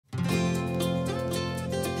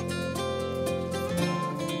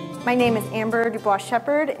My name is Amber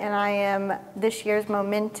DuBoise-Shepherd, and I am this year's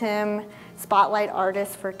Momentum Spotlight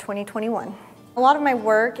Artist for 2021. A lot of my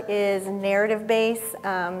work is narrative-based,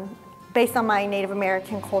 based on my Native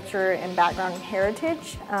American culture and background and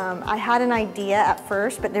heritage. I had an idea at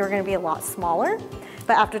first, but they were going to be a lot smaller.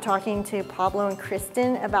 But after talking to Pablo and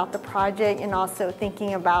Kristen about the project and also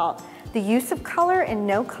thinking about the use of color and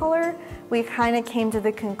no color, we kind of came to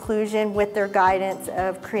the conclusion with their guidance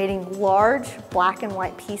of creating large black and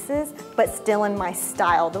white pieces, but still in my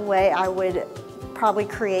style, the way I would probably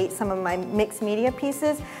create some of my mixed media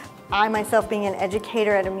pieces. I myself, being an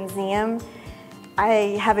educator at a museum,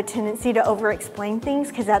 I have a tendency to over-explain things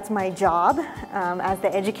because that's my job as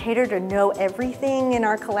the educator, to know everything in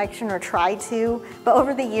our collection, or try to. But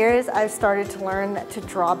over the years, I've started to learn to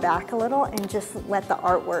draw back a little and just let the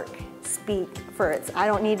artwork speak for it. I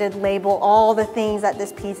don't need to label all the things that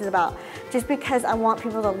this piece is about, just because I want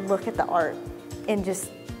people to look at the art and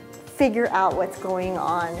just figure out what's going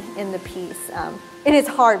on in the piece. And it's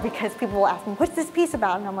hard because people will ask me, what's this piece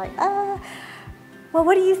about? And I'm like, well,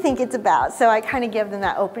 what do you think it's about? So I kind of give them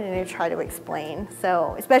that opening to try to explain.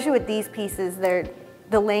 So especially with these pieces,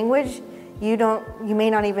 the language, you may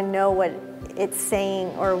not even know what it's saying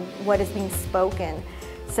or what is being spoken.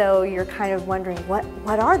 So you're kind of wondering, what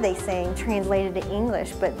are they saying translated to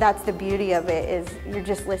English? But that's the beauty of it, is you're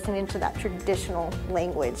just listening to that traditional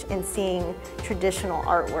language and seeing traditional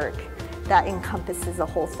artwork that encompasses the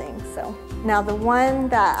whole thing. So now the one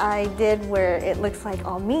that I did where it looks like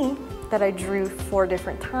all me, that I drew 4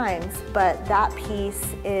 different times, but that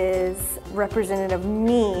piece is representative of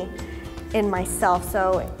me in myself.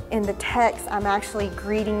 So in the text, I'm actually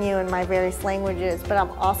greeting you in my various languages, but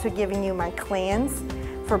I'm also giving you my clans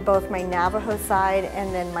for both my Navajo side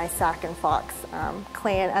and then my Sac Fox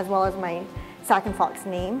clan, as well as my Sac Fox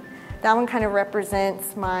name. That one kind of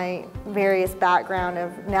represents my various background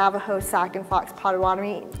of Navajo, Sac Fox,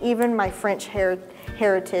 Potawatomi, even my French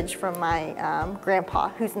heritage from my grandpa,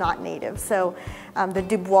 who's not native. So the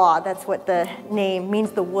DuBois, that's what the name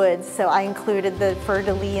means, the woods. So I included the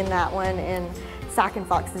fleur-de-lis in that one, and Sac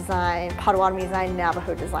Fox design, Potawatomi design,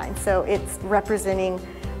 Navajo design. So it's representing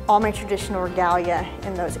all my traditional regalia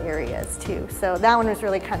in those areas too. So that one was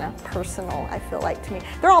really kind of personal, I feel like, to me.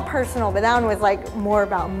 They're all personal, but that one was like more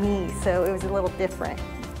about me, so it was a little different.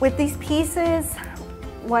 With these pieces,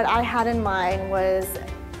 what I had in mind was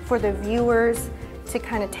for the viewers to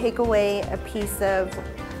kind of take away a piece of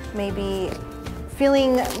maybe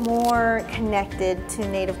feeling more connected to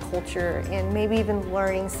Native culture, and maybe even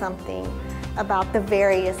learning something about the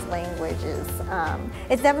various languages.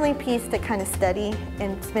 It's definitely a piece to kind of study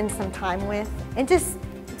and spend some time with, and just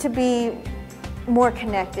to be more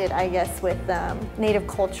connected, I guess, with Native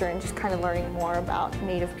culture, and just kind of learning more about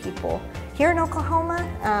Native people here in Oklahoma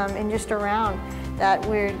and just around, that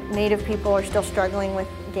Native people are still struggling with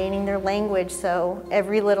gaining their language. So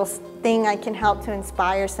every little thing I can help to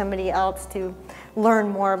inspire somebody else to learn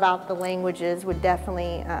more about the languages would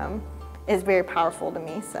definitely is very powerful to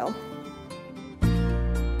me. So.